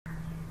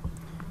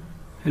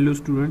Hello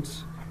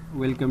students,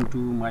 welcome to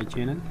my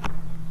channel.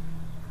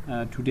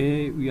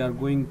 Today we are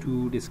going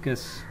to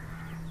discuss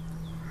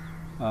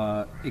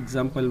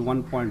example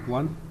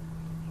 1.1,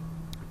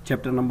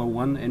 chapter number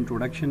 1,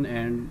 introduction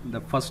and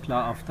the first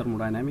law of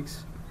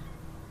thermodynamics,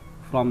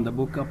 from the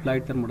book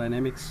Applied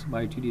Thermodynamics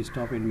by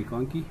Eastop and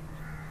McConkey.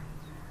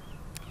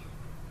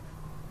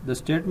 The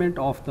statement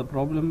of the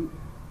problem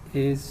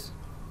is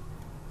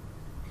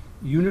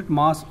unit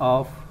mass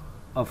of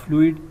a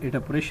fluid at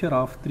a pressure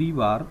of 3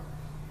 bar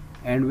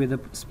and with a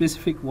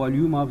specific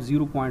volume of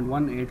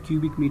 0.18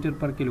 cubic meter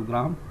per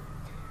kilogram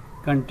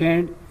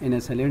contained in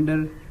a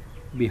cylinder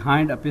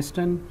behind a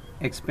piston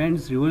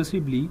expands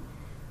reversibly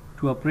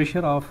to a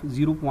pressure of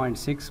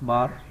 0.6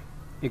 bar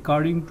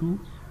according to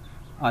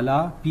a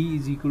law P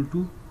is equal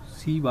to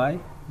C by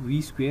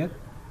V square,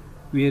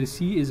 where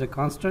C is a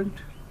constant.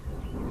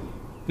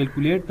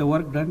 Calculate the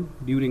work done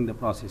during the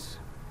process.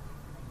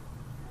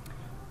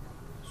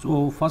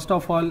 So first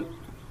of all,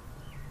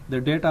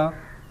 the data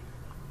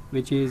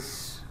which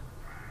is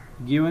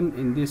given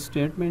in this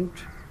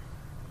statement,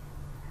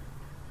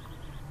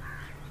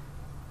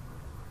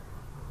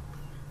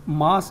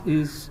 mass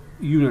is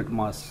unit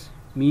mass,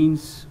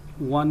 means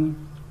 1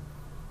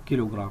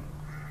 kilogram.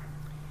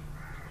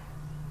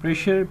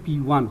 Pressure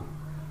P1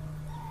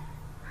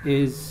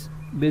 is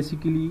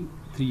basically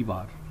 3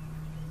 bar.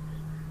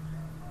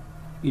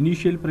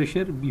 Initial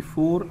pressure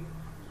before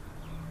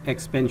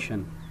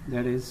expansion,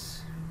 that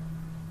is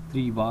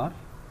 3 bar.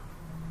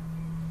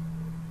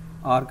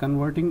 Are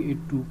converting it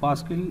to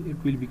Pascal, it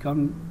will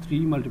become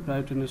 3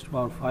 multiplied 10 to the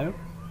power 5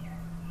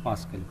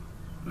 Pascal.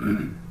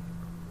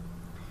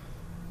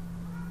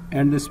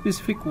 And the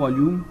specific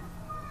volume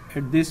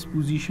at this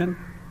position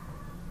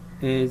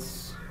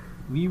is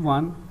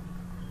V1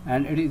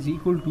 and it is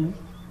equal to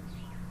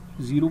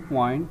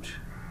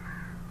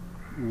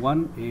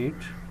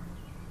 0.18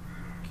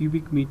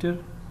 cubic meter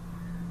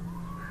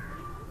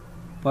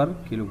per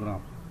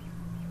kilogram.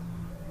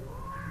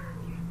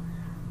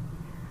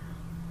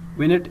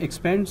 When it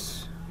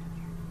expands,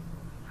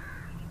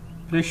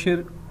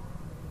 pressure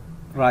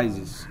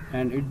rises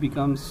and it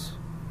becomes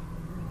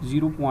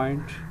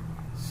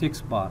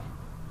 0.6 bar,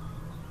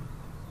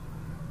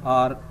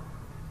 or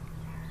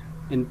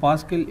in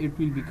Pascal it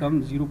will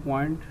become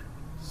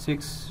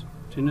 0.6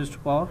 10 to the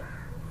power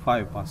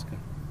 5 Pascal.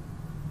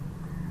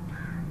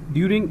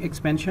 During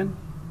expansion,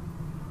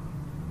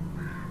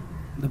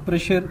 the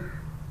pressure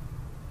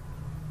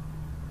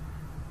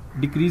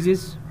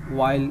decreases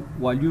while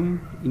volume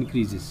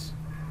increases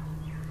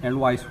and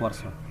vice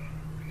versa.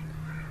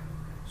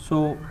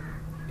 So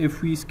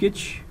if we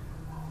sketch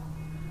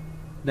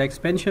the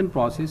expansion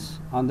process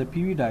on the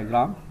PV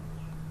diagram,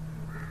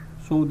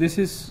 so this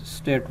is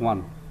state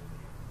 1.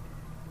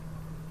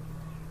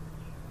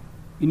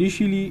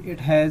 Initially it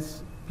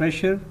has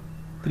pressure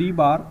 3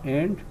 bar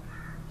and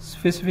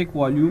specific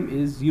volume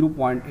is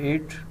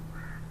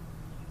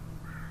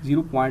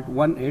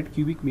 0.18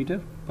 cubic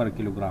meter per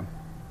kilogram,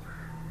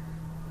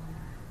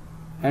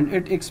 and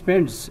it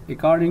expands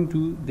according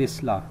to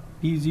this law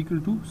P is equal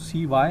to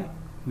C by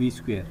V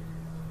square,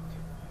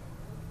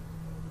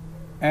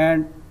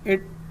 and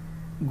it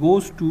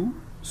goes to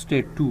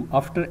state 2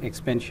 after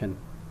expansion.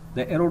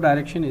 The arrow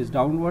direction is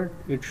downward.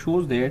 It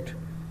shows that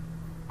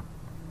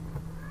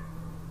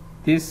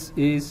this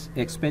is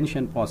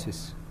expansion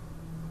process.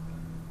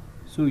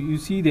 So you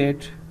see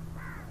that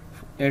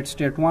at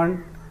state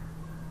 1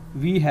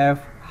 we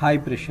have high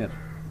pressure.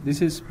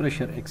 This is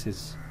pressure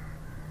axis,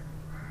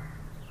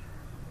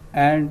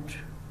 and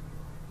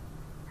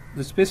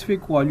the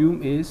specific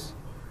volume is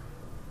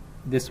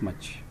this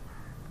much.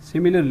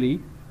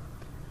 Similarly,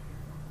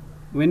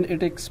 when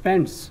it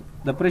expands,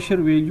 the pressure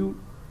value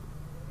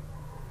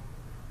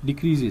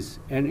decreases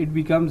and it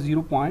becomes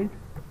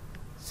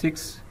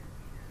 0.6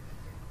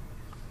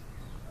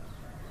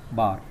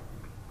 bar,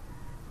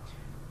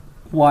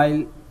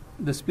 while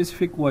the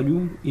specific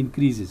volume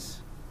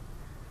increases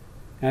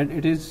and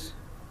it is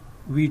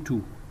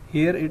V2.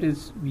 Here it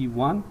is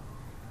V1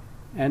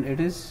 and it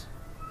is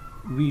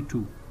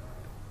V2.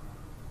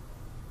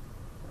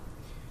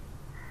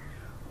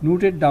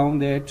 Note it down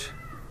that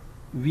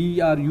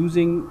we are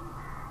using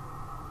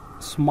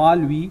small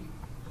v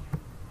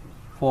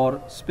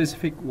for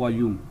specific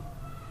volume.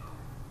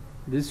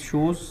 This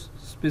shows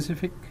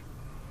specific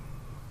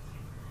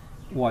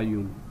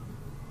volume,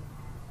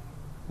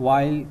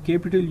 while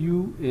capital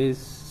U is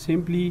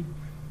simply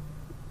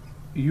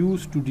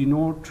used to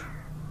denote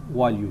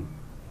volume.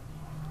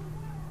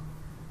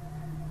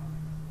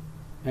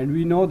 And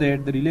we know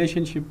that the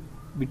relationship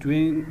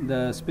between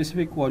the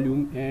specific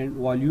volume and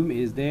volume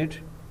is that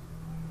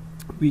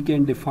we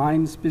can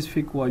define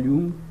specific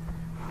volume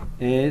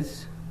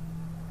as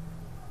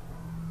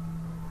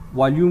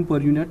volume per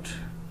unit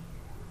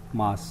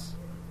mass.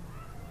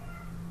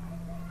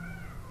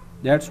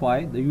 That's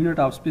why the unit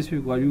of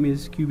specific volume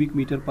is cubic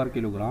meter per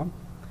kilogram,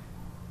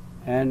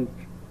 and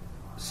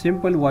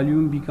simple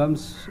volume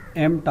becomes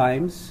m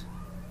times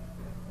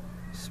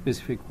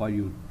specific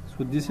volume.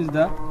 So this is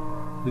the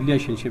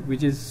relationship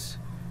which is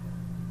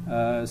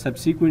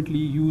subsequently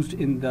used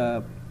in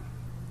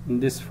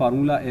this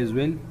formula as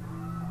well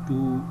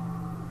to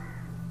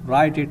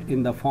write it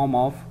in the form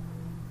of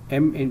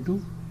m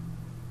into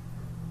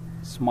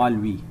small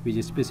v, which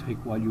is specific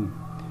volume.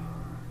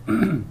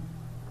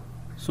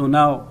 So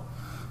now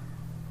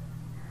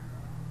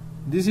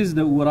this is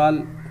the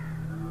overall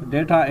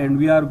data, and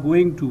we are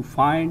going to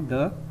find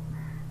the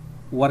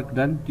work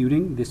done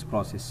during this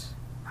process.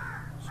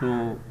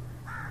 So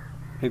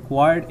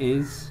required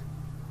is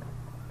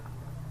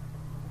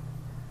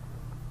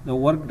the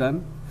work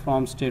done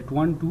from state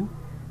 1 to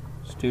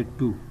state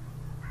 2.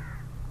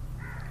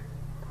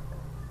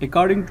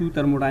 According to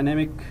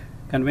thermodynamic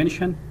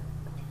convention,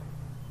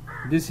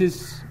 this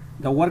is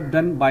the work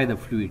done by the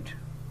fluid,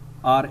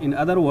 or in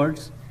other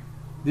words,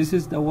 this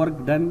is the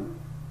work done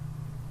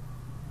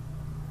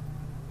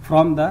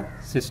from the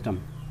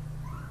system,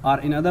 or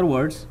in other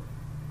words,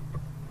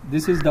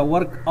 this is the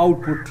work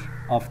output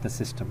of the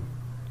system.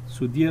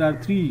 So there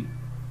are three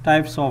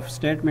types of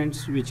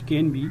statements which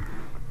can be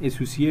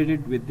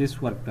associated with this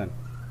work done.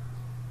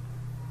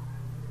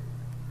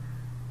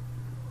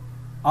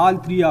 All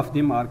three of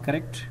them are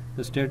correct,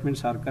 the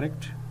statements are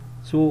correct.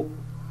 So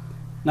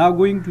now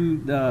going to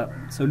the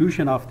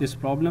solution of this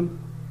problem.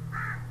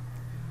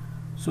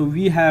 So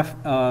we have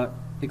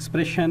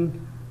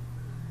expression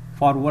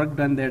for work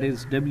done, that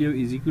is W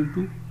is equal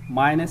to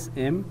minus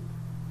m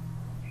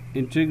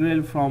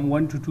integral from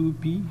 1 to 2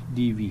 p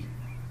dv.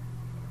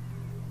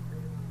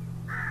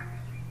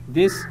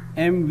 This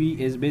mv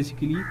is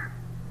basically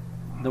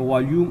the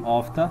volume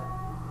of the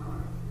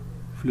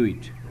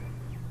fluid,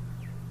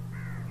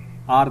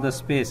 or the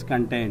space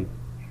containing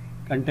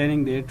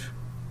that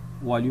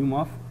volume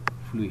of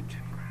fluid.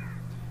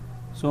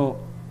 So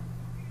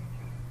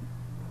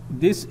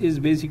this is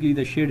basically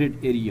the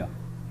shaded area.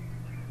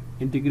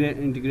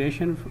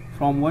 Integration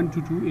from 1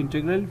 to 2,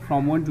 integral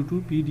from 1 to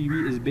 2 p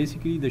dv is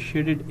basically the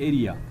shaded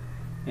area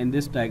in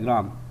this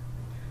diagram.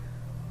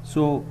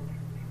 So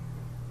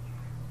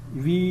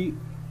we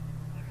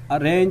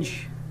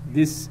arrange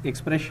this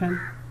expression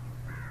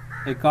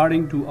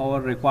according to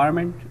our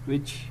requirement,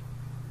 which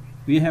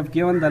we have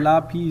given the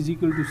law P is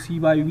equal to C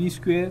by V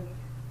square.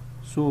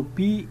 So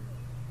P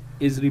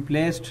is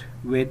replaced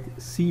with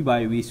C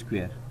by V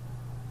square.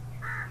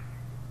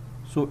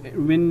 So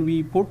when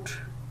we put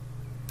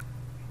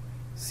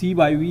C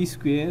by V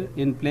square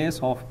in place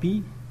of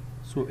P,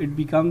 so it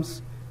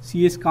becomes,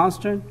 C is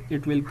constant,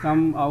 it will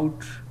come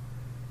out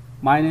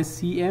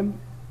minus Cm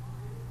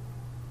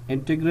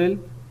integral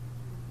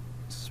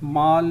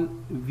small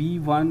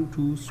v1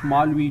 to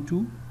small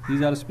v2,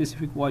 these are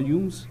specific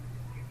volumes,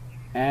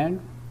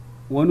 and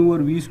 1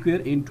 over v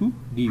square into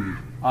dv,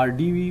 or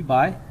dv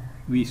by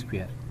v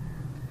square.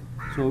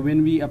 So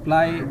when we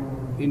apply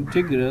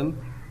integral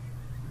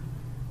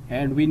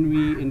and when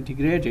we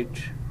integrate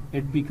it,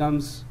 it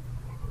becomes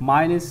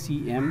minus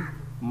Cm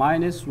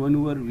minus 1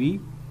 over v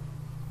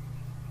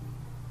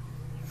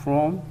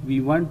from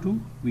v1 to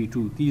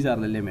v2, these are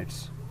the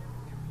limits.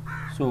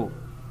 So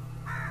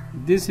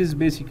this is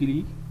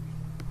basically,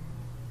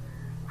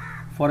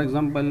 for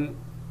example,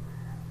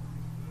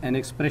 an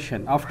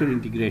expression after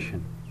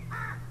integration.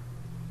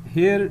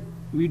 Here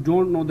we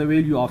don't know the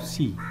value of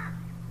C.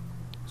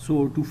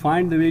 So to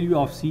find the value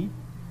of C,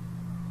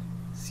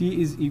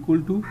 C is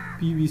equal to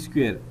PV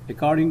square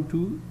according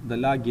to the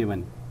law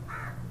given.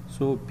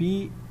 So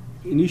P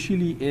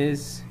initially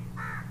is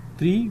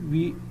 3,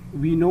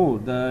 we know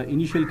the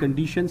initial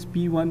conditions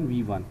P1,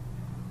 V1.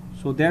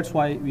 So that's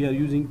why we are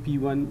using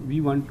P1,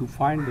 V1 to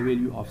find the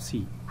value of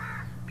C.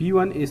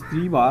 P1 is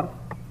 3 bar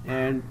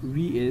and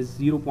V is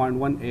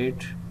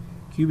 0.18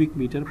 cubic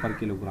meter per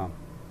kilogram.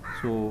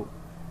 So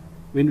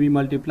when we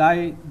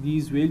multiply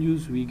these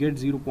values, we get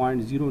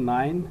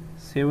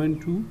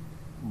 0.0972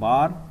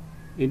 bar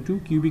into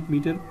cubic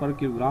meter per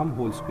kilogram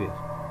whole square.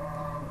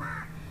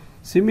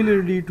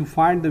 Similarly, to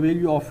find the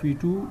value of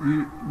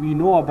V2, we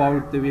know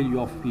about the value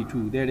of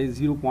V2, that is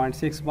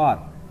 0.6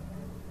 bar.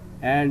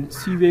 And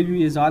C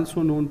value is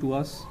also known to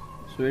us,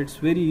 so it's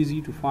very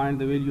easy to find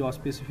the value of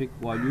specific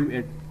volume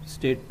at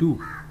state 2.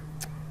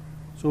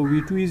 So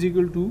V2 is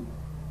equal to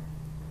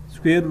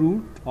square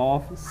root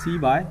of C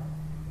by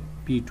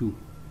P2.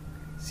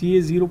 C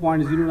is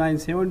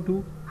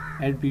 0.0972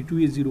 and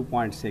P2 is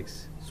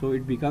 0.6. So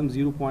it becomes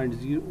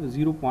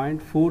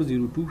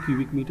 0.402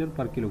 cubic meter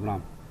per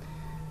kilogram.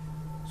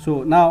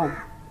 So now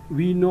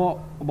we know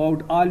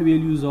about all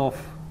values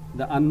of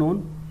the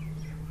unknown.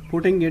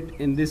 Putting it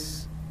in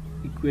this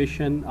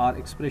equation or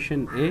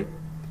expression A,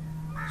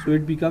 so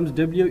it becomes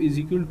W is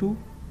equal to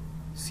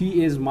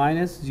C is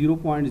minus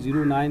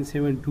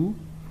 0.0972,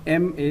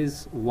 M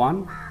is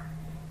 1,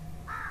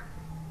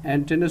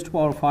 and 10 to the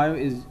power 5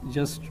 is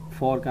just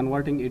for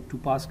converting it to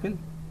Pascal.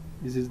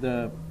 This is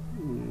the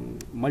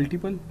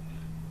multiple,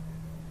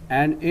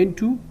 and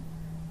into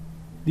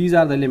these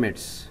are the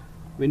limits.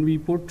 When we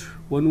put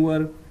 1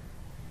 over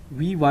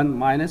V1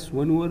 minus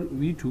 1 over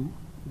V2,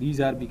 these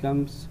are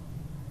becomes,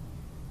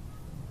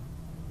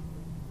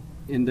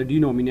 in the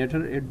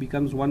denominator it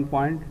becomes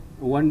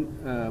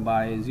 1.1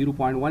 by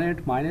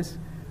 0.18 minus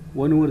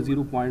 1 over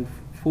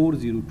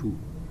 0.402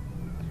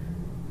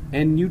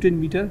 and Newton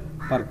meter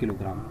per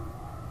kilogram.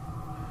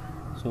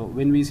 So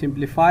when we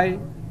simplify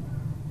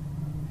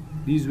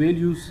these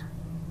values,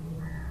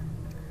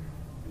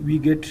 we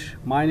get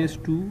minus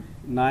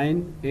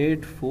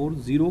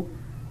 29840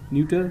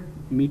 Newton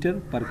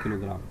meter per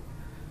kilogram.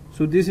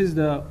 So this is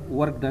the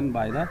work done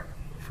by the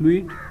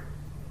fluid,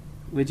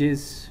 which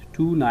is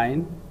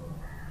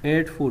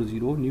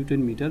 29840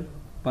 Newton meter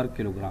per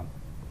kilogram.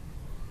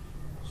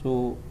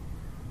 So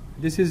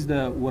this is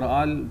the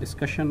overall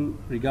discussion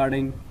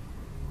regarding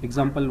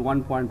example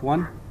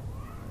 1.1,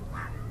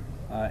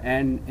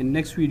 and in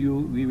next video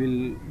we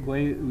will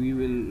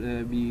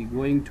be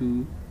going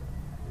to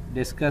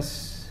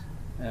discuss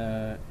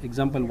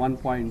example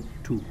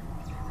 1.2.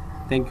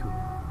 Thank you.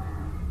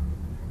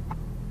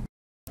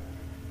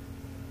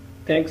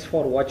 Thanks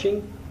for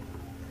watching.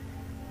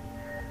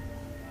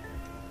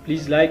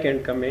 Please like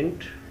and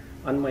comment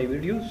on my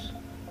videos.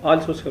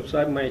 Also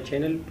subscribe my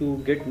channel to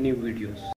get new videos.